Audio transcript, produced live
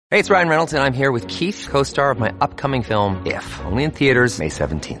Hey, it's Ryan Reynolds, and I'm here with Keith, co-star of my upcoming film, If, only in theaters May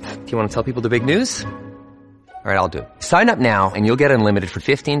 17th. Do you want to tell people the big news? All right, I'll do it. Sign up now and you'll get unlimited for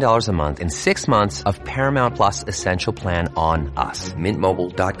 $15 a month and 6 months of Paramount Plus Essential Plan on us.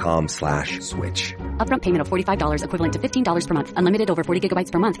 MintMobile.com/switch. Upfront payment of $45 equivalent to $15 per month. Unlimited over 40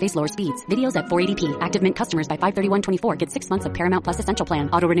 gigabytes per month. Face lower speeds. Videos at 480p. Active Mint customers by 531.24 get 6 months of Paramount Plus Essential Plan.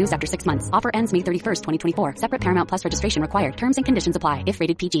 Auto renews after 6 months. Offer ends May 31st, 2024. Separate Paramount Plus registration required. Terms and conditions apply if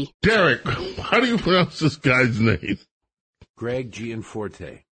rated PG. Derek, how do you pronounce this guy's name? Greg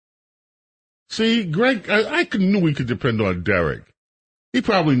Gianforte. See, Greg, I knew we could depend on Derek. He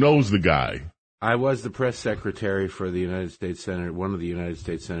probably knows the guy. I was the press secretary for the United States Senate, one of the United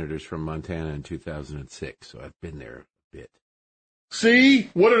States senators from Montana in 2006, so I've been there a bit. See,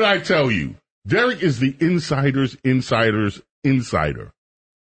 what did I tell you? Derek is the insider's insider.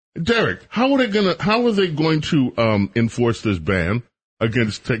 Derek, how are they going to enforce this ban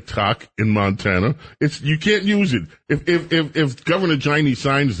against TikTok in Montana? You can't use it. If Governor Jiney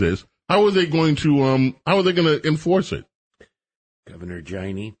signs this, how are they going to enforce it? Governor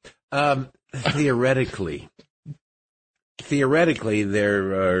Jiney? Theoretically,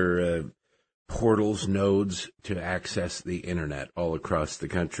 there are portals, nodes to access the internet all across the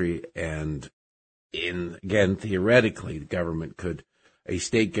country, and theoretically, a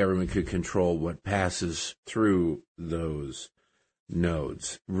state government could control what passes through those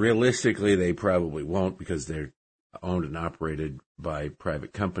nodes. Realistically, they probably won't because they're owned and operated by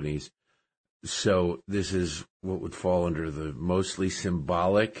private companies. So this is what would fall under the mostly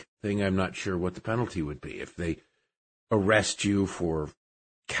symbolic thing. I'm not sure what the penalty would be if they arrest you for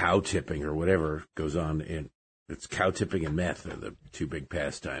cow tipping or whatever goes on. It's cow tipping and meth are the two big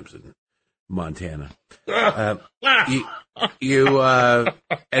pastimes in Montana. And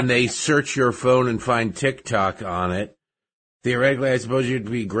they search your phone and find TikTok on it. Theoretically, I suppose you'd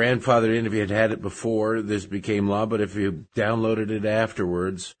be grandfathered in if you had it before this became law, but if you downloaded it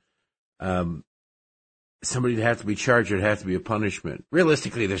afterwards, somebody'd have to be charged. There'd have to be a punishment.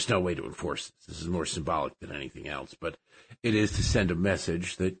 Realistically, there's no way to enforce this. This is more symbolic than anything else, but it is to send a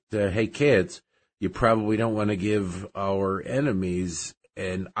message that, hey, kids, you probably don't want to give our enemies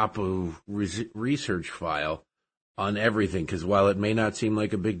an Oppo research file on everything, because while it may not seem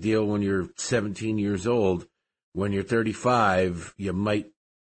like a big deal when you're 17 years old, when you're 35, you might,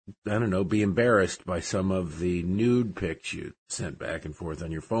 be embarrassed by some of the nude pics you sent back and forth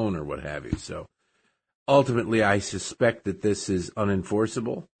on your phone or what have you. So ultimately, I suspect that this is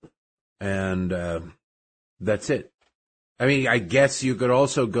unenforceable, and that's it. I mean, I guess you could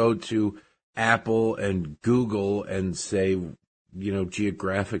also go to Apple and Google and say,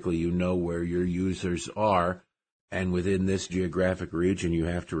 geographically, where your users are, and within this geographic region, you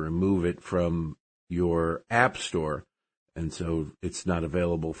have to remove it from your app store. And so it's not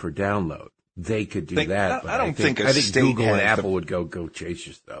available for download. They could do that. But I think Google and Apple would go chase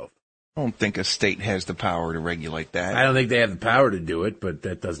yourself. I don't think a state has the power to regulate that. I don't think they have the power to do it, but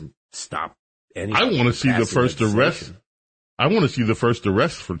that doesn't stop any. I want to see the first arrest. I want to see the first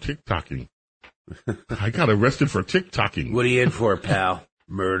arrest for TikToking. I got arrested for TikToking. What are you in for, pal?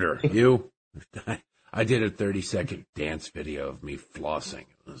 Murder. You? I did a 30-second dance video of me flossing.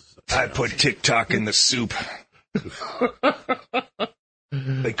 I put TikTok in the soup.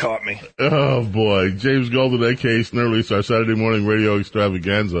 They caught me. Oh, boy. James Golden, a.k.a. Snurley, our Saturday morning radio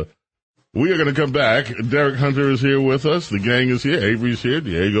extravaganza. We are going to come back. Derek Hunter is here with us. The gang is here. Avery's here.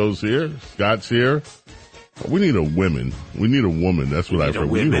 Diego's here. Scott's here. We need a woman. We need a woman. That's what I've heard.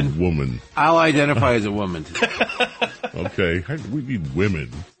 We need a woman. I'll identify as a woman today. Okay. We need women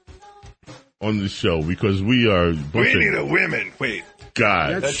on the show because we are... We need a woman. Wait.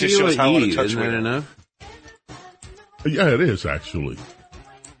 God. That just shows how out of touch we are. Isn't that enough? Yeah, it is, actually.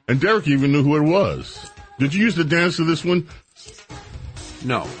 And Derek even knew who it was. Did you use the dance to this one?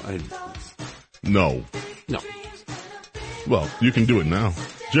 No. No. Well, you can do it now.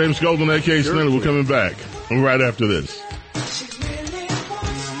 James Golden, a.k.a. Snurley, we're coming back right after this.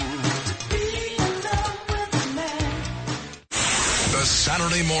 The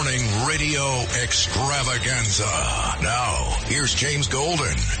Saturday morning radio extravaganza. Now, here's James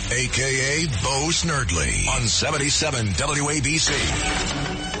Golden, a.k.a. Bo Snerdley, on 77 WABC.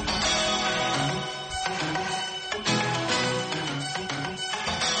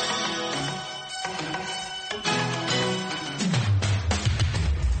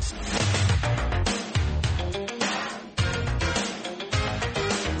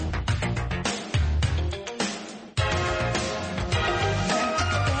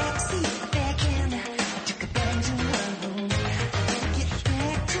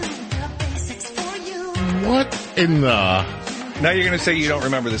 What in the... Now you're going to say you don't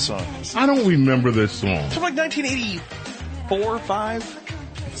remember this song. I don't remember this song. It's from like 1984, 5.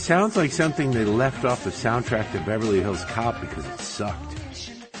 It sounds like something they left off the soundtrack to Beverly Hills Cop because it sucked.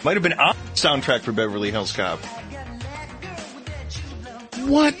 Might have been on the soundtrack for Beverly Hills Cop.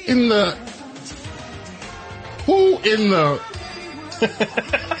 What in the... Who in the...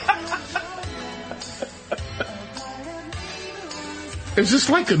 Is this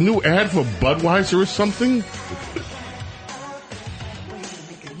like a new ad for Budweiser or something?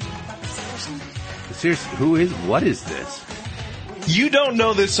 Seriously, what is this? You don't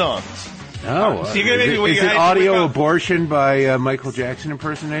know this song. No. So you're gonna make me is it Audio Abortion by Michael Jackson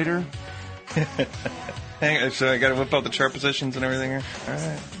impersonator? Hang on, so I gotta whip out the chart positions and everything here. All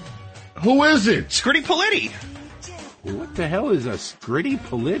right. Who is it? Scritti Politti. What the hell is a Scritti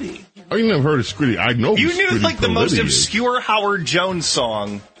Politti? Oh, you never heard of Scritti. I know You who knew Scritti like the most Politti is. obscure Howard Jones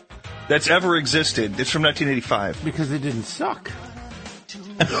song that's ever existed. It's from 1985. Because it didn't suck.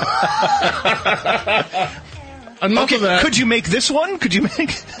 Enough of that. Could you make this one? Could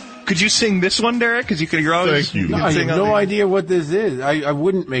you sing this one, Derek? Because you're always. Thank you. No, I have no idea what this is. I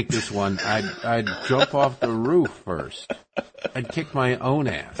wouldn't make this one. I'd jump off the roof first. I'd kick my own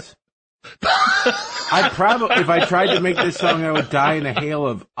ass. If I tried to make this song, I would die in a hail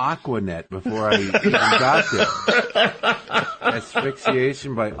of Aquanet before I even got there.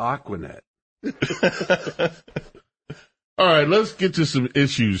 Asphyxiation by Aquanet. All right, let's get to some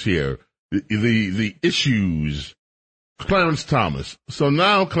issues here. The issues. Clarence Thomas. So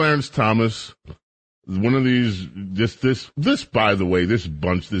now Clarence Thomas, one of these, this, by the way, this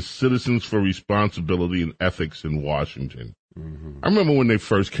bunch, this Citizens for Responsibility and Ethics in Washington. Mm-hmm. I remember when they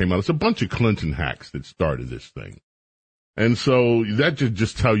first came out, it's a bunch of Clinton hacks that started this thing. And so that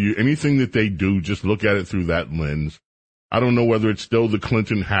just tell you anything that they do, just look at it through that lens. I don't know whether it's still the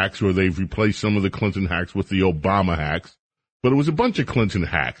Clinton hacks or they've replaced some of the Clinton hacks with the Obama hacks, but it was a bunch of Clinton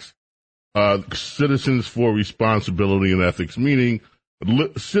hacks. Citizens for Responsibility and Ethics, meaning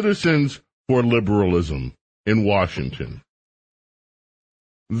Citizens for Liberalism in Washington.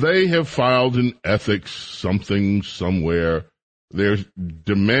 They have filed an ethics something somewhere. They're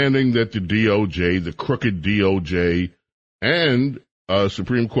demanding that the DOJ, the crooked DOJ, and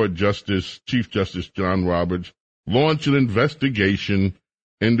Supreme Court Chief Justice John Roberts launch an investigation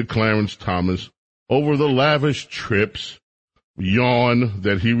into Clarence Thomas over the lavish trips, yawn,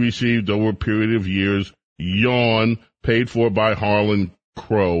 that he received over a period of years, yawn, paid for by Harlan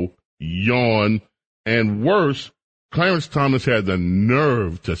Crow, yawn, and worse, Clarence Thomas had the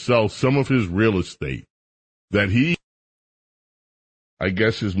nerve to sell some of his real estate that I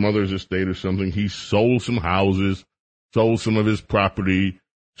guess his mother's estate or something, he sold some houses, sold some of his property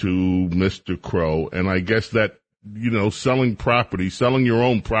to Mr. Crow, and I guess that, selling your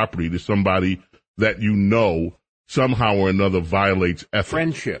own property to somebody that somehow or another violates ethics.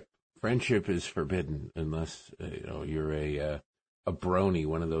 Friendship is forbidden unless you're a brony,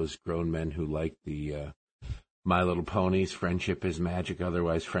 one of those grown men who like the My Little Ponies. Friendship is magic.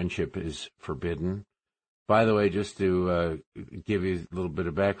 Otherwise, friendship is forbidden. By the way, just to give you a little bit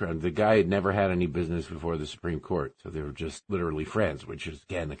of background, the guy had never had any business before the Supreme Court, so they were just literally friends, which is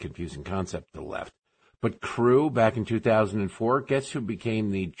again a confusing concept to the left. But Crew, back in 2004, guess who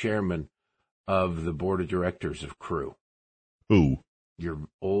became the chairman of the board of directors of Crew? Who? Your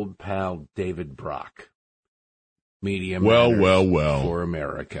old pal David Brock. Media Well. for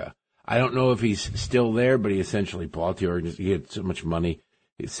America. I don't know if he's still there, but he essentially bought the organization. He had so much money.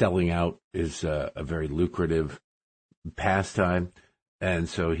 Selling out is a very lucrative pastime. And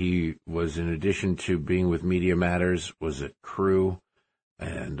so he was, in addition to being with Media Matters, was at Crew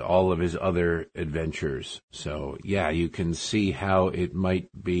and all of his other adventures. So, yeah, you can see how it might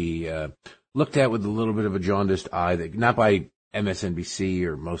be looked at with a little bit of a jaundiced eye, not by MSNBC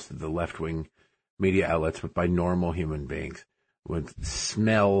or most of the left-wing media outlets, but by normal human beings, would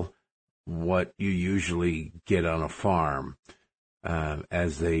smell what you usually get on a farm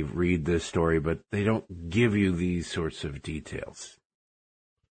as they read this story, but they don't give you these sorts of details.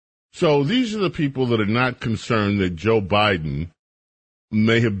 So these are the people that are not concerned that Joe Biden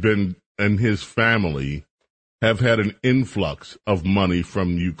may have been, and his family have had an influx of money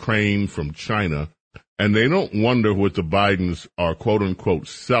from Ukraine, from China, and they don't wonder what the Bidens are, quote unquote,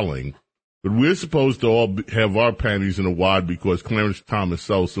 selling. But we're supposed to all have our panties in a wad because Clarence Thomas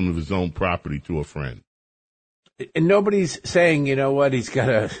sells some of his own property to a friend. And nobody's saying, you know what, he's got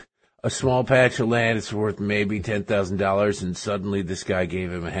a small patch of land, it's worth maybe $10,000, and suddenly this guy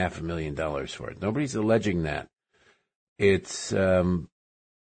gave him $500,000 for it. Nobody's alleging that. It's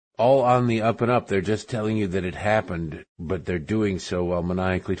all on the up and up. They're just telling you that it happened, but they're doing so while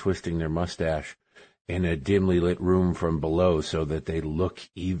maniacally twisting their mustache in a dimly lit room from below so that they look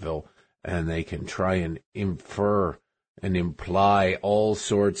evil, and they can try and infer and imply all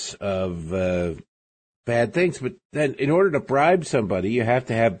sorts of bad things. But then in order to bribe somebody, you have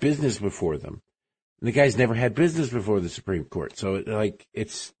to have business before them. And the guy's never had business before the Supreme Court. So,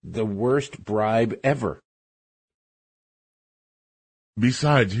 it's the worst bribe ever.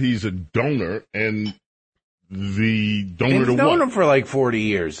 Besides, he's a donor, and the donor and to he's known what? him for like 40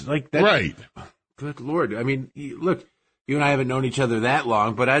 years. Right. Good Lord. I mean, look, you and I haven't known each other that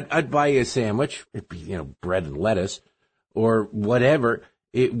long, but I'd buy you a sandwich. It'd be, bread and lettuce or whatever.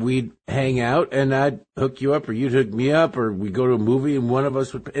 We'd hang out, and I'd hook you up, or you'd hook me up, or we'd go to a movie, and one of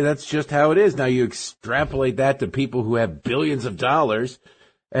us would. And that's just how it is. Now you extrapolate that to people who have billions of dollars,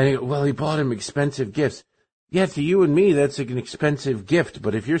 and he bought him expensive gifts. Yeah, to you and me, that's an expensive gift.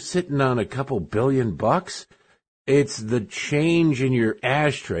 But if you're sitting on a couple $1 billion, it's the change in your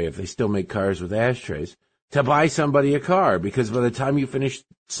ashtray, if they still make cars with ashtrays, to buy somebody a car. Because by the time you finish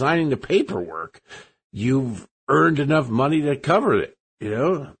signing the paperwork, you've earned enough money to cover it.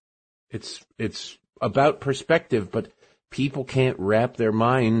 It's about perspective, but people can't wrap their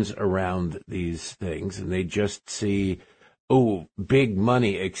minds around these things, and they just see, big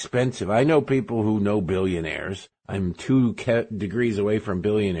money, expensive. I know people who know billionaires. I'm 2 degrees away from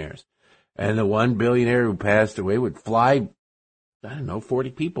billionaires. And the one billionaire who passed away would fly, 40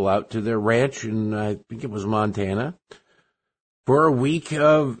 people out to their ranch in, I think it was Montana, for a week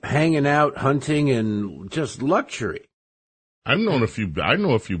of hanging out, hunting, and just luxury. I know a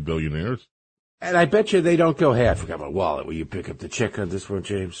few billionaires. And I bet you they don't go, hey, I forgot my wallet. Will you pick up the check on this one,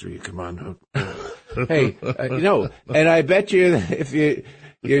 James? Or you come on? Hey, and I bet you if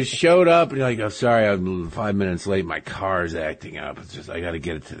you showed up and you're like, oh, sorry, I'm 5 minutes late. My car's acting up. It's just, I got to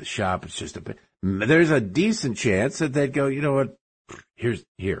get it to the shop. It's just there's a decent chance that they'd go, you know what?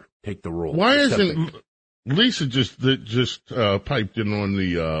 Here, take the roll. Why isn't Lisa just piped in on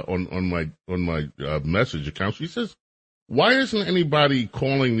the, on my message account? She says, why isn't anybody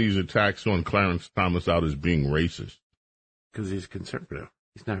calling these attacks on Clarence Thomas out as being racist? Because he's conservative.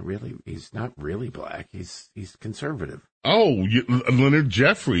 He's not really black. He's conservative. Oh, Leonard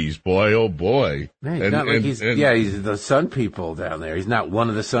Jeffries, boy, oh boy. Yeah, he's the Sun people down there. He's not one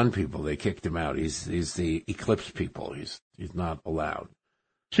of the Sun people. They kicked him out. He's the Eclipse people. He's not allowed.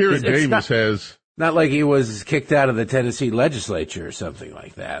 Kira Davis has. Not like he was kicked out of the Tennessee legislature or something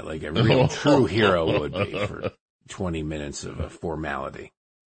like that, like a real true hero would be for 20 minutes of a formality.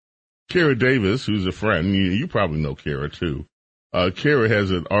 Kira Davis, who's a friend, you probably know Kira too. Kira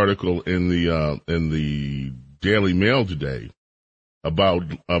has an article in the Daily Mail today about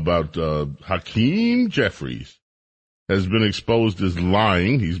Hakeem Jeffries has been exposed as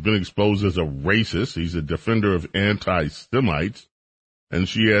lying. He's been exposed as a racist. He's a defender of anti-Semites. And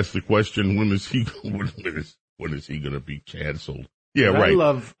she asked the question, when is he going to be canceled? Yeah, what right. I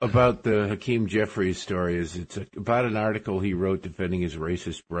love about the Hakeem Jeffries story is it's about an article he wrote defending his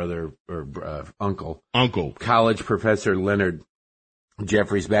racist brother or uncle, college professor Leonard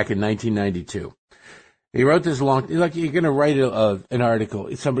Jeffries back in 1992. He wrote this you're going to write an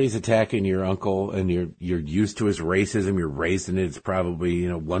article. Somebody's attacking your uncle, and you're used to his racism. You're raised in it. It's probably,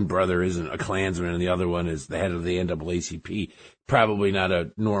 one brother isn't a Klansman and the other one is the head of the NAACP. Probably not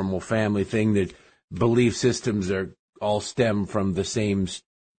a normal family thing. That belief systems are all stem from the same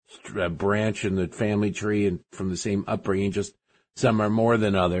branch in the family tree and from the same upbringing. Just some are more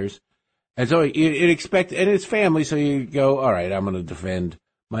than others. And so and it's family. So you go, all right, I'm going to defend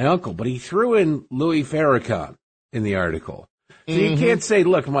my uncle. But he threw in Louis Farrakhan in the article. So you can't say,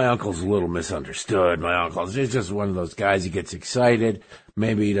 look, my uncle's a little misunderstood. My uncle's just one of those guys. He gets excited.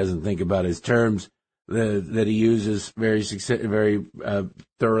 Maybe he doesn't think about his terms that he uses very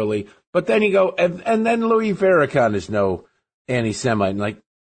thoroughly. But then you go, and then Louis Farrakhan is no anti-Semite. And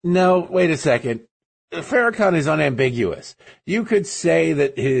no, wait a second. Farrakhan is unambiguous. You could say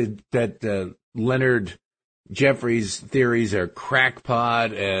that Leonard Jeffries' theories are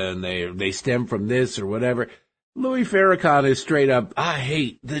crackpot and they stem from this or whatever. Louis Farrakhan is straight up, I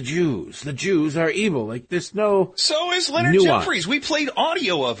hate the Jews. The Jews are evil. There's no So is Leonard nuance. Jeffries. We played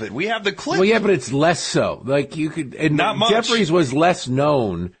audio of it. We have the clip. Well, yeah, but it's less so. Not much. Jeffries was less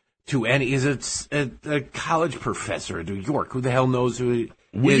known to any. He's a college professor at New York. Who the hell knows who he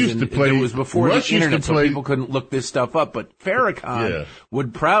is? It was before the internet, so people couldn't look this stuff up. But Farrakhan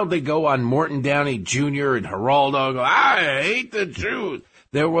would proudly go on Morton Downey Jr. and Geraldo and go, I hate the Jews.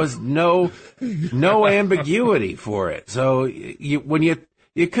 There was no ambiguity for it. So when you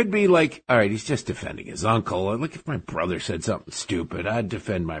it could be like, all right, he's just defending his uncle. Look, if my brother said something stupid, I'd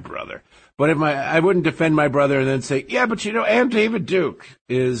defend my brother. But I wouldn't defend my brother and then say, yeah, but and David Duke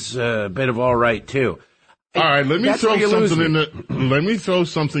is a bit of all right too. All right, let me throw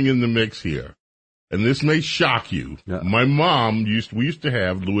something in the mix here. And this may shock you. Yeah. My mom we used to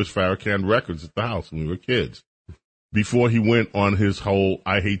have Louis Farrakhan records at the house when we were kids. Before he went on his whole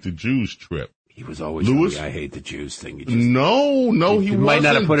I Hate the Jews trip. He was always on the I Hate the Jews thing. He might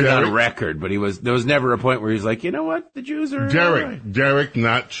not have put it on record, but there was never a point where he's like, you know what, the Jews are Derek,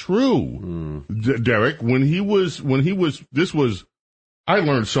 not true. Derek, I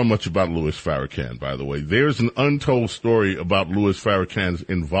learned so much about Louis Farrakhan, by the way. There's an untold story about Louis Farrakhan's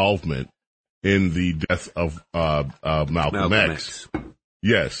involvement in the death of Malcolm X.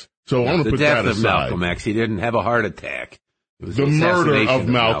 Yes. So I want to put that aside. The death of Malcolm X. He didn't have a heart attack. It was the murder of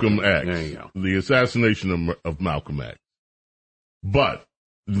Malcolm X. There you go. The assassination of Malcolm X. But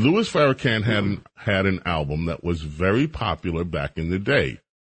Louis Farrakhan had an album that was very popular back in the day.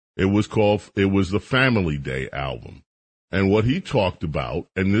 It was the Family Day album. And what he talked about,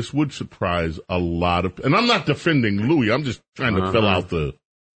 and this would surprise a lot of, and I'm not defending Louis, I'm just trying to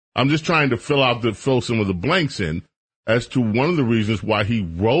fill some of the blanks in as to one of the reasons why he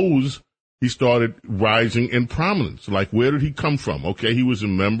started rising in prominence. Like, where did he come from? Okay, he was a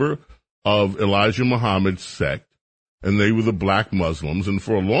member of Elijah Muhammad's sect, and they were the black Muslims, and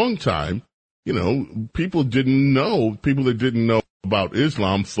for a long time, people that didn't know about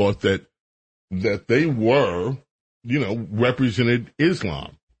Islam thought that they were, represented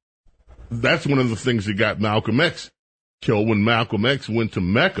Islam. That's one of the things that got Malcolm X killed when Malcolm X went to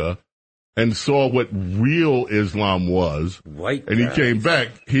Mecca and saw what real Islam was. And he came back,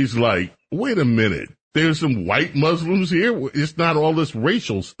 he's like, wait a minute, there's some white Muslims here? It's not all this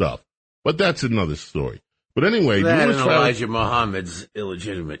racial stuff. But that's another story. But anyway, Elijah Muhammad's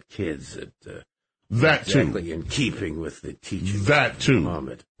illegitimate kids that exactly too. In keeping with the teachings of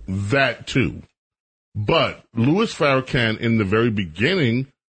Muhammad. That too. But Louis Farrakhan, in the very beginning,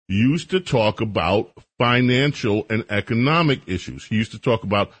 used to talk about financial and economic issues. He used to talk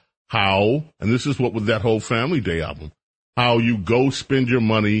about how, and this is what with that whole Family Day album, how you go spend your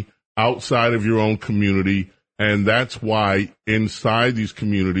money outside of your own community, and that's why inside these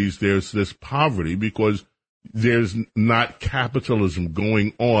communities there's this poverty, because there's not capitalism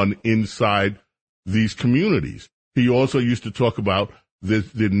going on inside these communities. He also used to talk about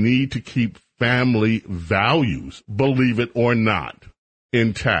the need to keep family values, believe it or not,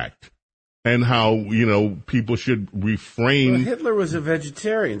 intact, and how, people should refrain. Well, Hitler was a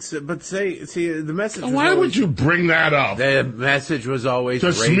vegetarian, but the message was Why would you bring that up? The message was always to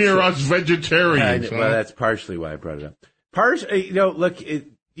racial. Smear us vegetarians. Well, that's partially why I brought it up. Look,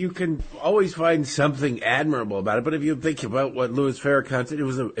 you can always find something admirable about it, but if you think about what Louis Farrakhan said, it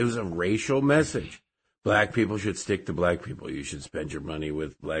was a racial message. Black people should stick to black people. You should spend your money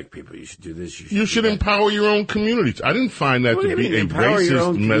with black people. You should do this. You should empower your own communities. I didn't find that to be a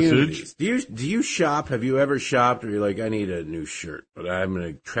racist message. Do you shop? Have you ever shopped where you're like, I need a new shirt, but I'm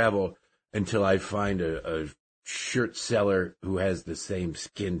going to travel until I find a shirt seller who has the same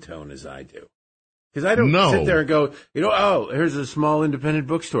skin tone as I do? Because I don't sit there and go, here's a small independent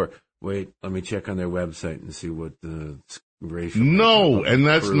bookstore. Wait, let me check on their website and see what the racial. No, and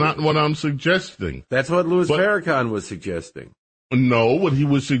that's not what I'm suggesting. That's what Louis Farrakhan was suggesting. No, what he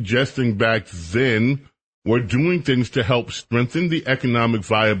was suggesting back then were doing things to help strengthen the economic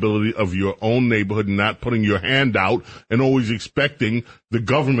viability of your own neighborhood, not putting your hand out and always expecting the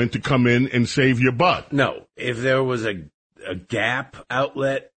government to come in and save your butt. No, if there was a Gap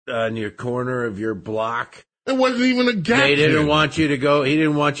outlet on your corner of your block. It wasn't even a Gap. He didn't want you to go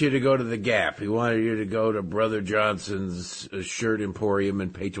to the Gap. He wanted you to go to Brother Johnson's shirt emporium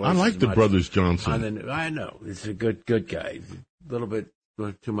and pay twice. I like the Brothers Johnson. I know. It's a good guy. A little bit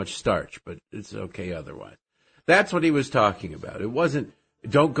too much starch, but it's okay otherwise. That's what he was talking about. It wasn't,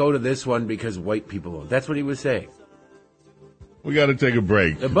 don't go to this one because white people won't. That's what he was saying. We got to take a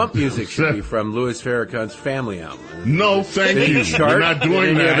break. The bump music should be from Louis Farrakhan's Family album. No, thank you. We're not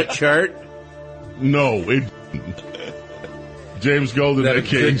doing that. Did you have a chart? No, it. James Golden, that a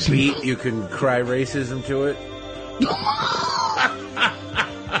good beat, you can cry racism to it.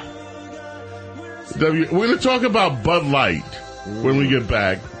 We're going to talk about Bud Light when we get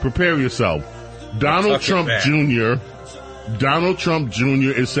back. Prepare yourself. Donald Trump Jr.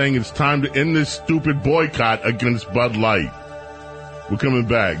 is saying it's time to end this stupid boycott against Bud Light. We're coming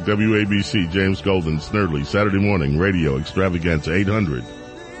back. WABC, James Golden, Snerdley, Saturday morning radio extravaganza,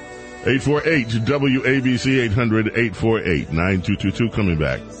 800-848 WABC, 800-848-9222. Coming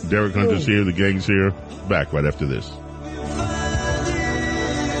back. Derek Hunter's here. The gang's here. Back right after this.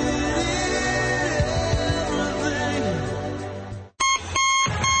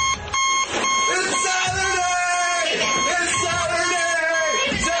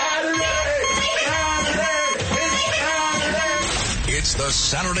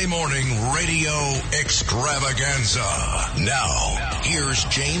 Saturday morning radio extravaganza. Now, here's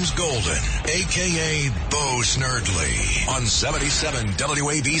James Golden, a.k.a. Bo Snerdley, on 77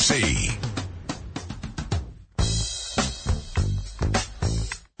 WABC.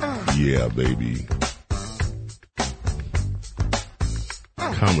 Yeah, baby.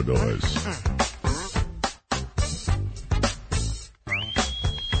 Commodores.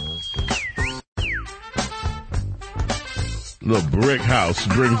 The brick house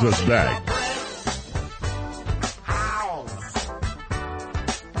brings us back.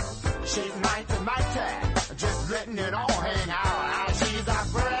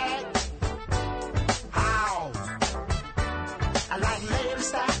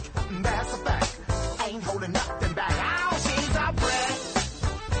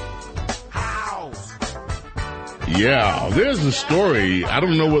 Yeah, there's a story. I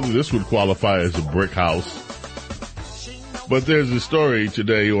don't know whether this would qualify as a brick house, but there's a story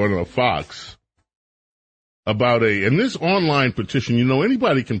today on Fox about and this online petition,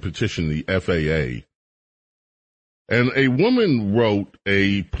 anybody can petition the FAA. And a woman wrote,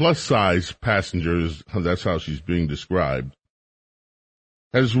 a plus-size passenger, that's how she's being described,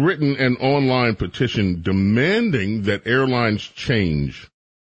 has written an online petition demanding that airlines change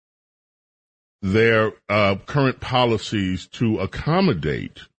their current policies to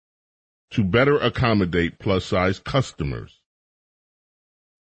better accommodate plus-size customers.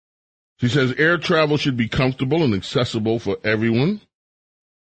 She says air travel should be comfortable and accessible for everyone.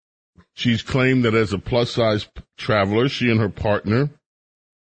 She's claimed that as a plus-size traveler, she and her partner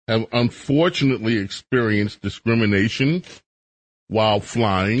have unfortunately experienced discrimination while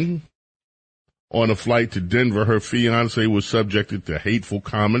flying. On a flight to Denver, her fiancé was subjected to hateful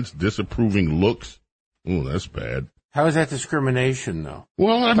comments, disapproving looks. Oh, that's bad. How is that discrimination, though?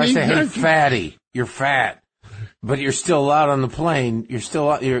 Well, I say, hey, fatty, you're fat, but you're still allowed on the plane. You're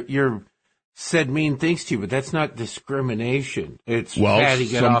still you're said mean things to you, but that's not discrimination. It's fatty,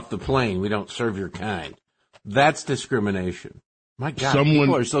 get off the plane. We don't serve your kind. That's discrimination. My God,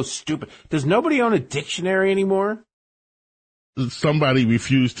 people are so stupid. Does nobody own a dictionary anymore? Somebody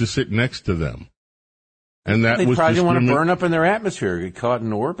refused to sit next to them. And that they was probably want to burn up in their atmosphere, get caught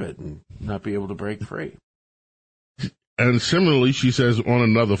in orbit, and not be able to break free. And similarly, she says on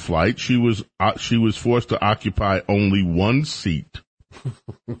another flight, she was forced to occupy only one seat.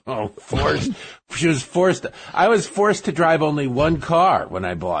 Oh, forced! She was forced. I was forced to drive only one car when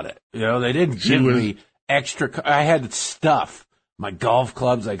I bought it. They didn't give me extra. I had stuff, my golf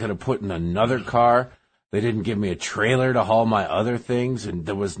clubs I could have put in another car. They didn't give me a trailer to haul my other things, and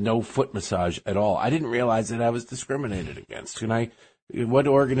there was no foot massage at all. I didn't realize that I was discriminated against. What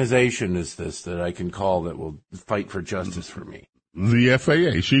organization is this that I can call that will fight for justice for me? The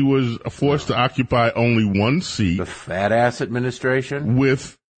FAA. She was forced to occupy only one seat. The Fat Ass Administration?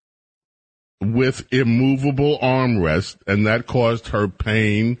 With immovable armrest, and that caused her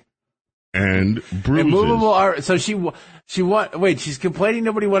pain and bruises. Immovable arm. So she's complaining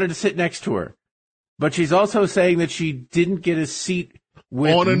nobody wanted to sit next to her. But she's also saying that she didn't get a seat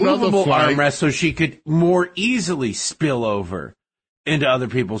with movable armrest so she could more easily spill over into other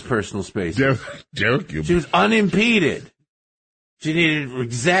people's personal spaces. Derek, she was unimpeded. She needed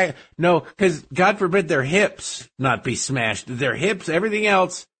because God forbid their hips not be smashed. Their hips, everything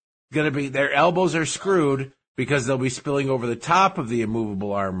else, their elbows are screwed because they'll be spilling over the top of the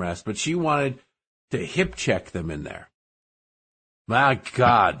immovable armrest. But she wanted to hip check them in there. My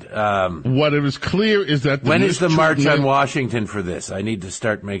God. What it was clear is that when is the March on Washington for this? I need to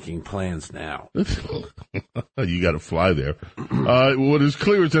start making plans now. You got to fly there. What is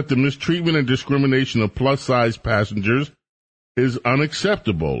clear is that the mistreatment and discrimination of plus-size passengers is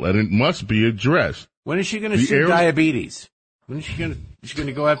unacceptable, and it must be addressed. When is she going to sue diabetes? When is she going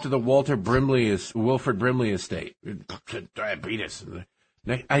to go after the Wilford Brimley estate? Diabetes.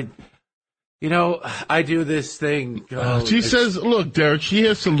 I do this thing. She says, look, Derek, she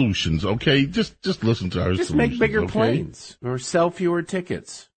has solutions, okay? Just listen to her just solutions. Make bigger planes or sell fewer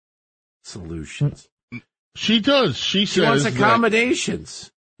tickets. Solutions. She does. She says wants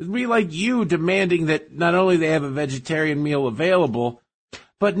accommodations. It'd be like you demanding that not only they have a vegetarian meal available,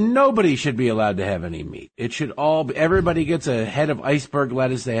 but nobody should be allowed to have any meat. It should everybody gets a head of iceberg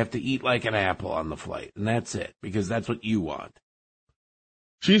lettuce they have to eat like an apple on the flight, and that's it, because that's what you want.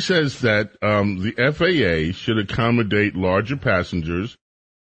 She says that the FAA should accommodate larger passengers,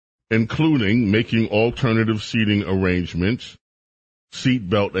 including making alternative seating arrangements,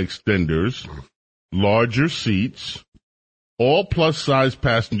 seatbelt extenders, larger seats. All plus-size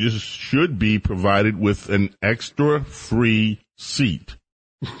passengers should be provided with an extra free seat,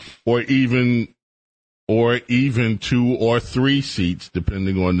 or even or even 2 or 3 seats,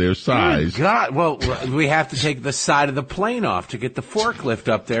 depending on their size. God, well, we have to take the side of the plane off to get the forklift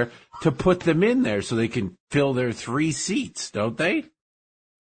up there to put them in there so they can fill their 3 seats, don't they?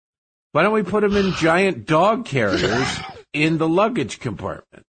 Why don't we put them in giant dog carriers in the luggage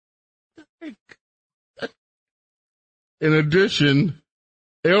compartment? In addition,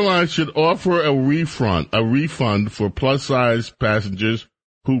 airlines should offer a refund for plus-size passengers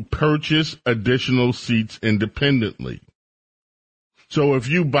who purchase additional seats independently. So if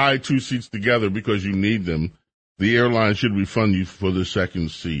you buy 2 seats together because you need them, the airline should refund you for the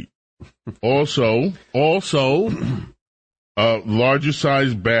second seat. Also, larger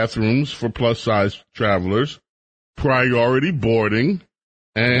size bathrooms for plus-size travelers, priority boarding,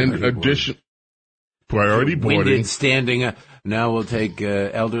 and priority boarding. Winded standing. Now we'll take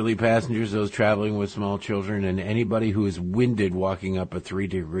elderly passengers, those traveling with small children, and anybody who is winded walking up a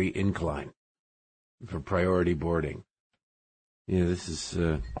 3-degree incline for priority boarding. Yeah, this is.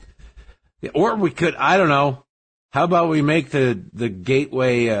 Or we could, I don't know. How about we make the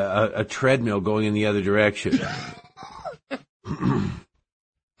gateway a treadmill going in the other direction?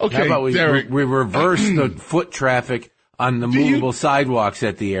 Okay, how about Derek, we reverse the foot traffic on the movable sidewalks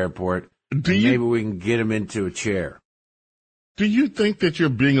at the airport? Maybe we can get them into a chair. Do you think that you're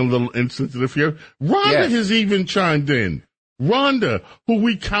being a little insensitive here? Rhonda has even chimed in. Rhonda, who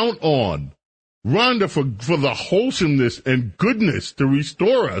we count on. Rhonda for the wholesomeness and goodness to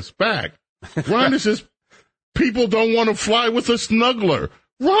restore us back. Rhonda says people don't want to fly with a snuggler.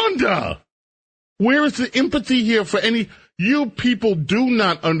 Rhonda, where is the empathy here for any? You people do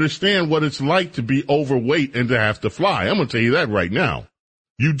not understand what it's like to be overweight and to have to fly. I'm going to tell you that right now.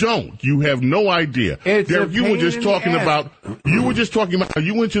 You don't. You have no idea. Derek, you were just talking about. You were just talking about.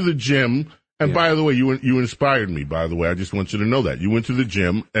 You went to the gym, and by the way, you inspired me. By the way, I just want you to know that you went to the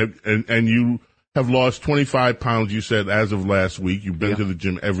gym, and you have lost 25 pounds. You said as of last week. You've been to the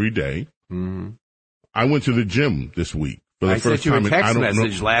gym every day. Mm-hmm. I went to the gym this week for the first time. I sent you a text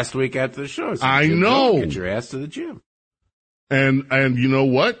message last week after the show. So I know. Get your ass to the gym. And you know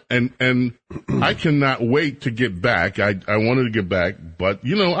what? And I cannot wait to get back. I wanted to get back, but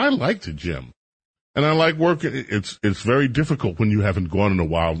I like the gym. And I like working. It's very difficult when you haven't gone in a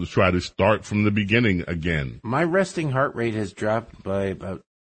while to try to start from the beginning again. My resting heart rate has dropped by about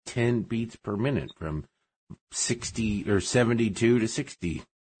 10 beats per minute from 60 or 72 to 60.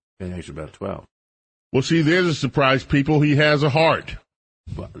 And actually about 12. Well, see, there's a surprise, people. He has a heart.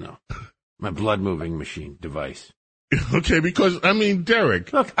 Well, no. My blood moving machine device. Okay, because,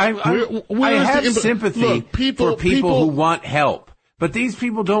 Derek. Look, I have sympathy for people who want help. But these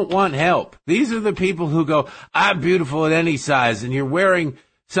people don't want help. These are the people who go, I'm beautiful at any size, and you're wearing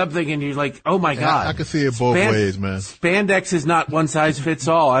something, and you're like, oh, my God. I can see it both ways, man. Spandex is not one size fits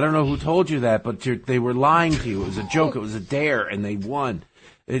all. I don't know who told you that, but they were lying to you. It was a joke. It was a dare, and they won.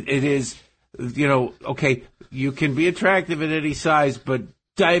 It is, okay, you can be attractive at any size, but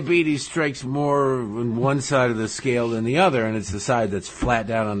diabetes strikes more on one side of the scale than the other, and it's the side that's flat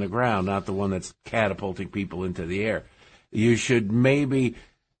down on the ground, not the one that's catapulting people into the air. You should maybe,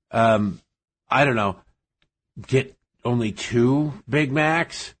 I don't know, get only 2 Big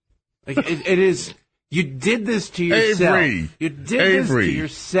Macs. Like it is. You did this to yourself. Avery. You did this to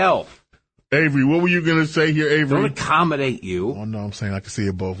yourself. Avery, what were you going to say here, Avery? Don't accommodate you. Oh, no, I'm saying I can see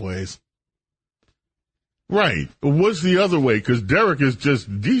it both ways. Right. What's the other way? Because Derek is just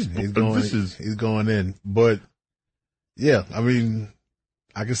he's going in. But yeah,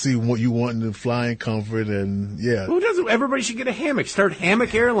 I can see what you want to fly in comfort, and yeah. Who doesn't? Everybody should get a hammock. Start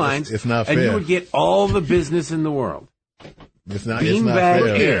Hammock Airlines. It's not fair. And you would get all the business in the world. It's not Beanbag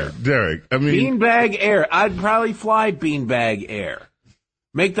fair. Air. Derek, Beanbag Air. I'd probably fly Beanbag Air.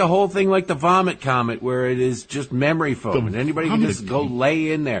 Make the whole thing like the Vomit Comet, where it is just memory foam, and anybody can just go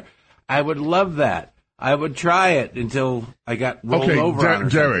lay in there. I would love that. I would try it until I got rolled over on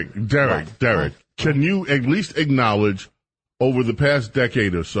Derek, can you at least acknowledge over the past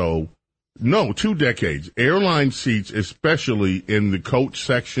decade or so, 2 decades, airline seats, especially in the coach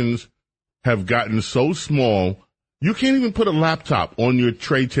sections, have gotten so small, you can't even put a laptop on your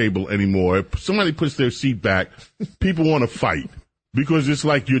tray table anymore. If somebody puts their seat back, people want to fight. Because it's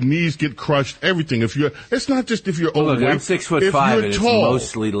like your knees get crushed, everything. It's not just if you're overweight. Look, I'm 6'5", and it's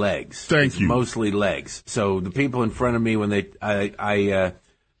mostly legs. Thank you. Mostly legs. So the people in front of me, when I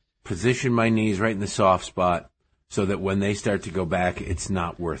position my knees right in the soft spot, so that when they start to go back, it's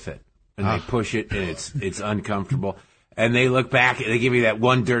not worth it. And they push it, and it's uncomfortable. And they look back, and they give me that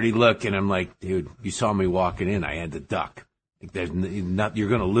one dirty look, and I'm like, dude, you saw me walking in. I had to duck. You're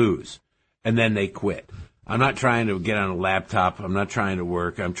going to lose. And then they quit. I'm not trying to get on a laptop. I'm not trying to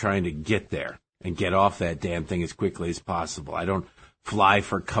work. I'm trying to get there. and get off that damn thing as quickly as possible. I don't fly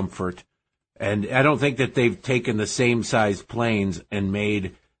for comfort. And I don't think that they've taken the same size planes and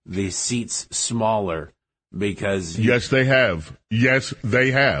made the seats smaller because... Yes, they have. Yes,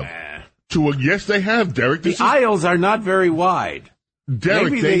 they have. Yes, they have, Derek. The aisles are not very wide. Derek,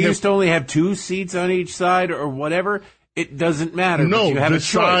 maybe they used to only have 2 seats on each side or whatever. It doesn't matter. No, but you have the a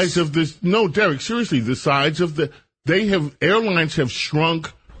choice. size of this... No, Derek, seriously, the size of the... Airlines have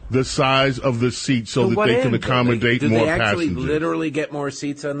shrunk the size of the seats so that they can accommodate more passengers. Do they actually literally get more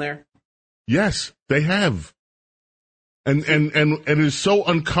seats on there? Yes, they have. And it is so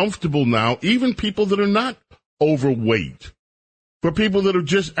uncomfortable now, even people that are not overweight. For people that are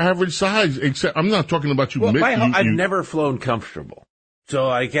just average size, except I'm not talking about you. I've never flown comfortable. So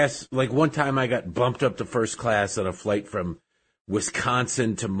I guess, like one time I got bumped up to first class on a flight from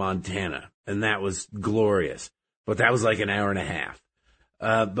Wisconsin to Montana, and that was glorious. But that was like an hour and a half.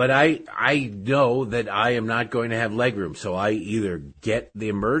 But I know that I am not going to have legroom, so I either get the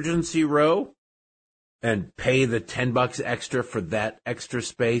emergency row and pay the $10 extra for that extra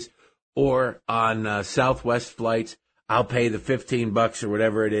space, or on Southwest flights, I'll pay the $15 or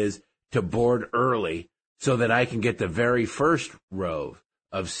whatever it is to board early so that I can get the very first row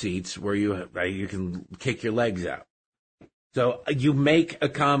of seats where you can kick your legs out. So you make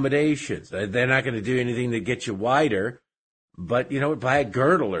accommodations. They're not going to do anything to get you wider. But, buy a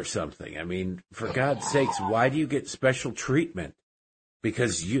girdle or something. I mean, for God's sakes, why do you get special treatment?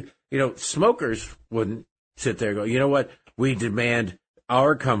 Because, smokers wouldn't sit there and go, you know what, we demand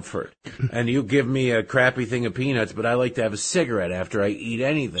our comfort. And you give me a crappy thing of peanuts, but I like to have a cigarette after I eat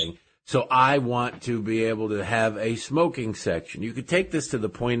anything. So I want to be able to have a smoking section. You could take this to the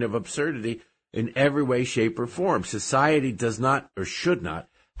point of absurdity in every way, shape, or form. Society does not or should not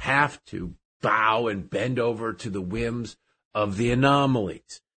have to bow and bend over to the whims of the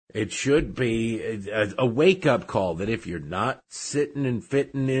anomalies. It should be a wake-up call that if you're not sitting and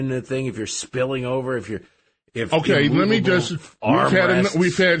fitting in the thing, if you're spilling over, Okay, let me just...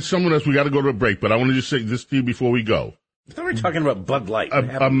 We've had someone else, we got to go to a break, but I want to just say this to you before we go. I thought we were talking about Bud Light.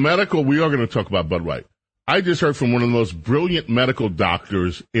 We are going to talk about Bud Light. I just heard from one of the most brilliant medical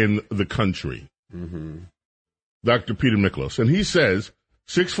doctors in the country, Dr. Peter Miklos, and he says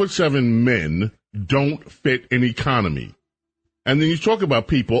 6'7" men don't fit in economy. And then you talk about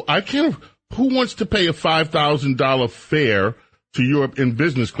people, who wants to pay a $5,000 fare to Europe in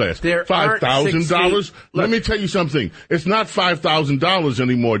business class? $5,000? Let me tell you something. It's not $5,000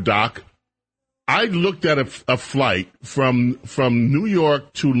 anymore, Doc. I looked at a flight from New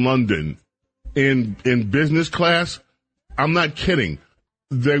York to London in business class. I'm not kidding.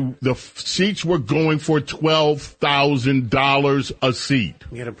 The seats were going for $12,000 a seat.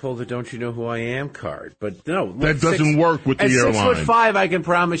 You got to pull the "Don't you know who I am" card, but no, that doesn't work with the airline. At 6'5", I can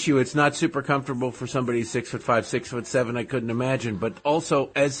promise you, it's not super comfortable for somebody 6'5", 6'7". I couldn't imagine, but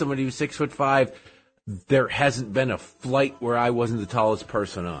also as somebody who's 6'5", there hasn't been a flight where I wasn't the tallest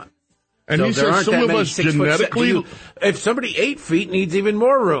person on. And so he says some of us genetically... If somebody 8 feet needs even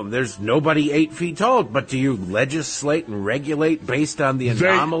more room, there's nobody 8 feet tall. But do you legislate and regulate based on the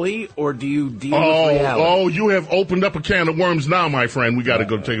anomaly, or do you deal with reality? Oh, you have opened up a can of worms now, my friend. We got to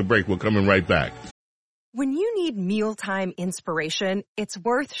go take a break. We're coming right back. When you need mealtime inspiration, it's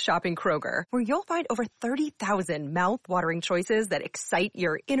worth shopping Kroger, where you'll find over 30,000 mouth-watering choices that excite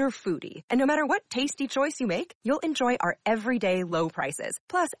your inner foodie. And no matter what tasty choice you make, you'll enjoy our everyday low prices,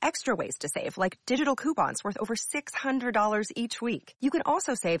 plus extra ways to save, like digital coupons worth over $600 each week. You can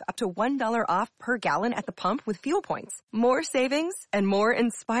also save up to $1 off per gallon at the pump with fuel points. More savings and more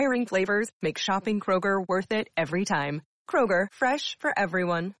inspiring flavors make shopping Kroger worth it every time. Kroger, fresh for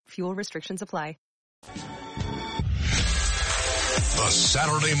everyone. Fuel restrictions apply. The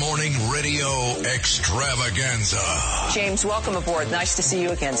Saturday Morning Radio Extravaganza. James, welcome aboard. Nice to see you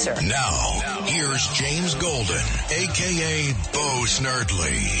again, sir. Now, here's James Golden, a.k.a. Bo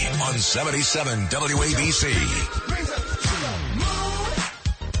Snerdley, on 77 WABC.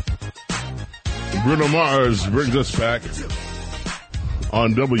 Bruno Mars brings us back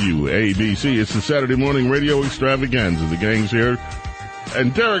on WABC. It's the Saturday Morning Radio Extravaganza. The gang's here.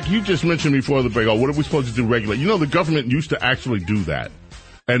 And Derek, you just mentioned before the break, what are we supposed to do regulate? You know, the government used to actually do that.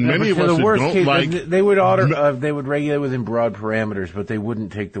 And many of us that don't like... They would they would regulate within broad parameters, but they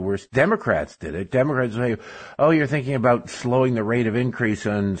wouldn't take the worst. Democrats did it. Democrats would say, you're thinking about slowing the rate of increase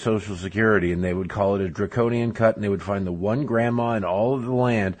on Social Security, and they would call it a draconian cut, and they would find the one grandma in all of the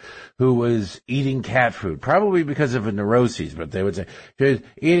land who was eating cat food, probably because of a neuroses, but they would say, she's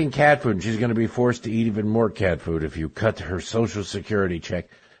eating cat food, and she's going to be forced to eat even more cat food if you cut her Social Security check.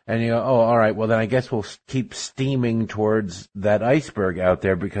 And you go, oh, all right, well, then I guess we'll keep steaming towards that iceberg out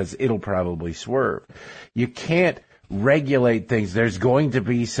there because it'll probably swerve. You can't regulate things. There's going to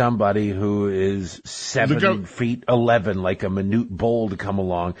be somebody who is 7 feet 11, like a Manute Bol, to come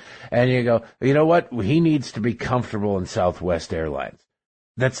along. And you go, you know what? He needs to be comfortable in Southwest Airlines.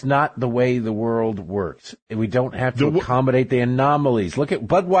 That's not the way the world works. We don't have to accommodate the anomalies. Look at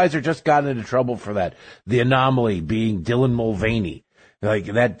Budweiser just got into trouble for that. The anomaly being Dylan Mulvaney. Like,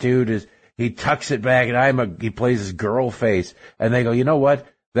 that dude he tucks it back and he plays his girl face. And they go, you know what?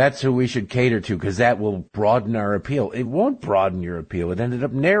 That's who we should cater to because that will broaden our appeal. It won't broaden your appeal. It ended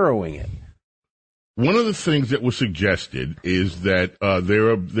up narrowing it. One of the things that was suggested is that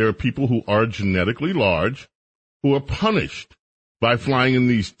there are people who are genetically large who are punished by flying in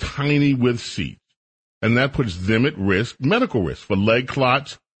these tiny with seats, and that puts them at risk, medical risk, for leg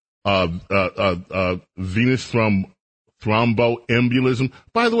clots, venous thromboembolism.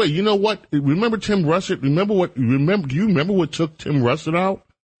 By the way, you know what? Remember Tim Russert? Do you remember what took Tim Russert out?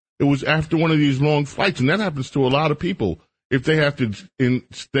 It was after one of these long flights, and that happens to a lot of people if they have to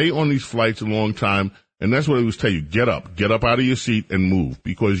stay on these flights a long time. And that's what it was tell you: get up out of your seat and move,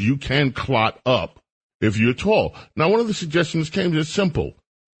 because you can clot up if you're tall. Now, one of the suggestions came just simple: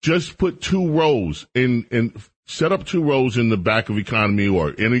 just put 2 rows set up 2 rows in the back of economy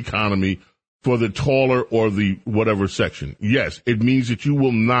or in economy for the taller or the whatever section. Yes, it means that you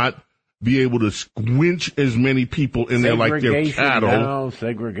will not be able to squinch as many people in there like they're cattle. No,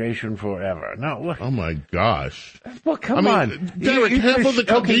 segregation forever. No, look. Oh my gosh. Well, come on. Derek, half of the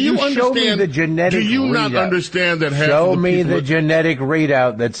country. Do you understand the genetic Do you readout. not understand that half show of the me people the genetic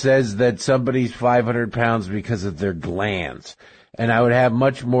readout that says that somebody's 500 pounds because of their glands. And I would have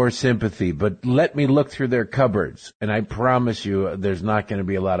much more sympathy, but let me look through their cupboards, and I promise you there's not going to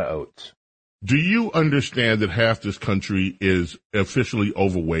be a lot of oats. Do you understand that half this country is officially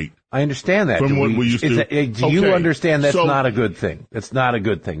overweight? I understand that. From what we used to. Do you understand that's not a good thing? That's not a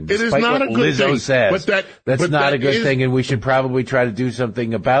good thing. It is not a good thing. Says, that's not a good thing, and we should probably try to do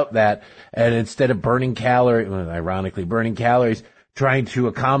something about that. And instead of burning calories, trying to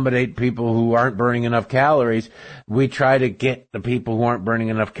accommodate people who aren't burning enough calories, we try to get the people who aren't burning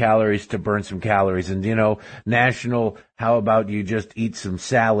enough calories to burn some calories. And, national, how about you just eat some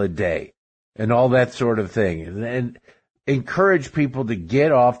salad day? And all that sort of thing. And encourage people to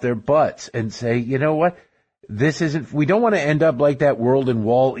get off their butts and say, you know what? We don't want to end up like that world in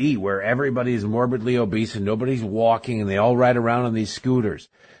Wall-E where everybody is morbidly obese and nobody's walking and they all ride around on these scooters.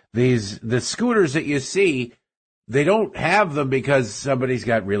 The scooters that you see, they don't have them because somebody's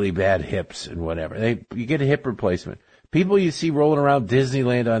got really bad hips and whatever. You get a hip replacement. People you see rolling around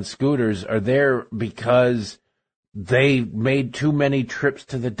Disneyland on scooters are there because they made too many trips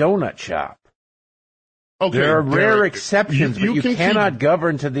to the donut shop. Okay, there are Derek, rare exceptions, but you cannot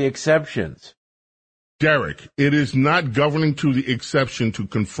govern to the exceptions. Derek, it is not governing to the exception to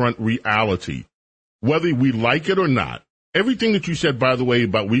confront reality, whether we like it or not. Everything that you said, by the way,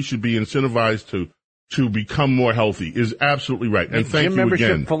 about we should be incentivized to become more healthy is absolutely right. And thank Gym you membership,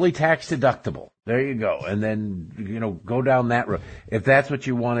 again. Fully tax deductible. There you go. And then, go down that road if that's what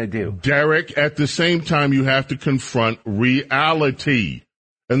you want to do. Derek, at the same time, you have to confront reality.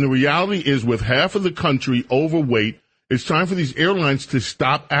 And the reality is, with half of the country overweight, it's time for these airlines to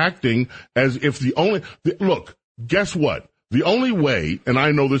stop acting as if look, guess what? The only way, and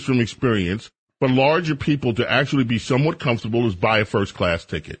I know this from experience, for larger people to actually be somewhat comfortable is buy a first-class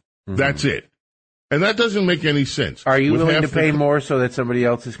ticket. Mm-hmm. That's it. And that doesn't make any sense. Are you willing to pay more so that somebody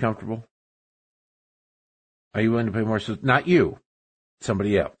else is comfortable? Are you willing to pay more so, not you,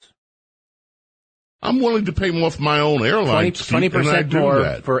 somebody else? I'm willing to pay more for my own airline. 20%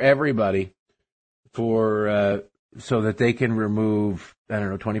 more for everybody, so that they can remove,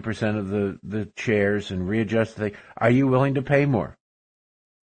 20% of the chairs and readjust the thing. Are you willing to pay more?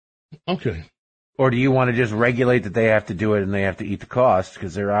 Okay. Or do you want to just regulate that they have to do it and they have to eat the cost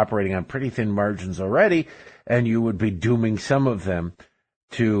because they're operating on pretty thin margins already, and you would be dooming some of them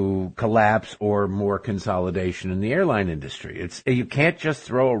to collapse or more consolidation in the airline industry? You can't just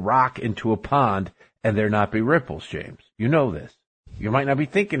throw a rock into a pond and there not be ripples, James. You know this. You might not be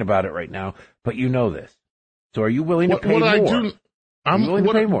thinking about it right now, but you know this. So are you willing to pay more? I'm willing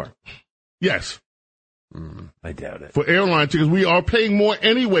to pay more. Yes. I doubt it. For airline tickets, we are paying more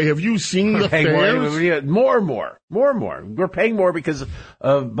anyway. Have you seen the fares? More. We're paying more because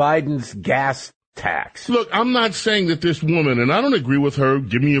of Biden's gas tax. Look, I'm not saying that this woman, and I don't agree with her,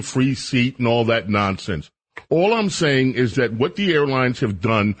 give me a free seat and all that nonsense. All I'm saying is that what the airlines have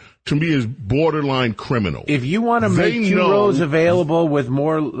done to me is borderline criminal. If you want to make two rows available with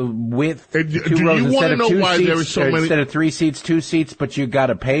more width, two rows instead of two seats, instead of 3 seats, 2 seats, but you got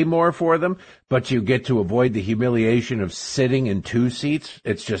to pay more for them, but you get to avoid the humiliation of sitting in 2 seats.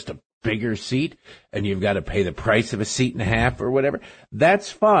 It's just a bigger seat, and you've got to pay the price of a seat and a half or whatever.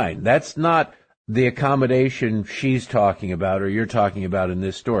 That's fine. That's not the accommodation she's talking about or you're talking about in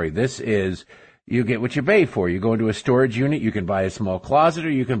this story. This is, you get what you pay for. You go into a storage unit, you can buy a small closet,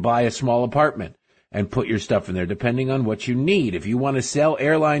 or you can buy a small apartment and put your stuff in there, depending on what you need. If you want to sell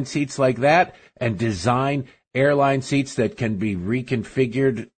airline seats like that and design airline seats that can be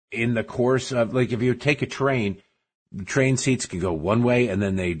reconfigured in the course of, like if you take a train, the train seats can go one way and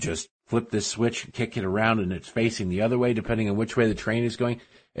then they just flip this switch and kick it around and it's facing the other way, depending on which way the train is going.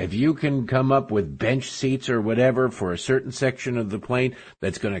 If you can come up with bench seats or whatever for a certain section of the plane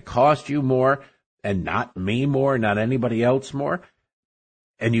that's going to cost you more and not me more, not anybody else more,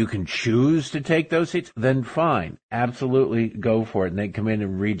 and you can choose to take those seats, then fine. Absolutely go for it. And they come in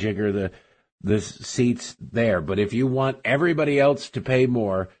and rejigger the seats there. But if you want everybody else to pay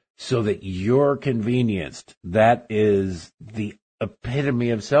more so that you're convenienced, that is the epitome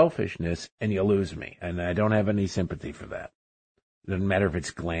of selfishness, and you lose me. And I don't have any sympathy for that. Doesn't matter if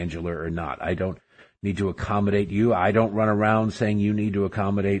it's glandular or not. I don't need to accommodate you. I don't run around saying you need to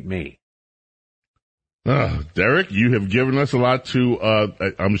accommodate me. Derek, you have given us a lot to,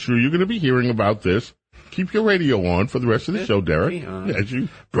 I'm sure you're going to be hearing about this. Keep your radio on for the rest of the show, Derek. As you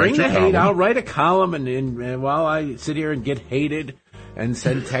bring the hate. I'll write a column and while I sit here and get hated and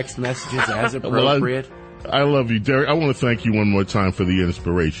send text messages as appropriate. Well, I love you, Derek. I want to thank you one more time for the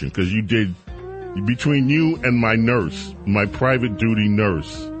inspiration, because you did, between you and my nurse, my private duty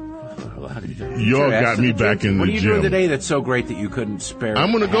nurse, you all got me back in the gym. What are you doing today that's so great that you couldn't spare?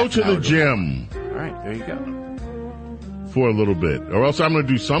 I'm going to go to the gym. All right, there you go. For a little bit. Or else I'm going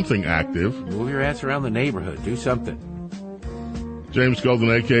to do something active. Move your ass around the neighborhood. Do something. James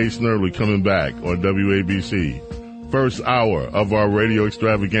Golden, a.k.a. Snerdley, coming back on WABC. First hour of our radio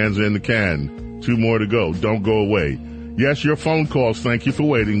extravaganza in the can. 2 more to go. Don't go away. Yes, your phone calls. Thank you for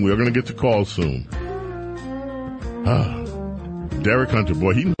waiting. We're going to get to calls soon. Derek Hunter,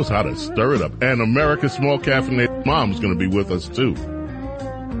 boy, he knows how to stir it up. And America's Small Caffeinated Mom's going to be with us, too.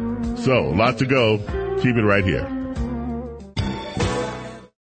 So, a lot to go. Keep it right here.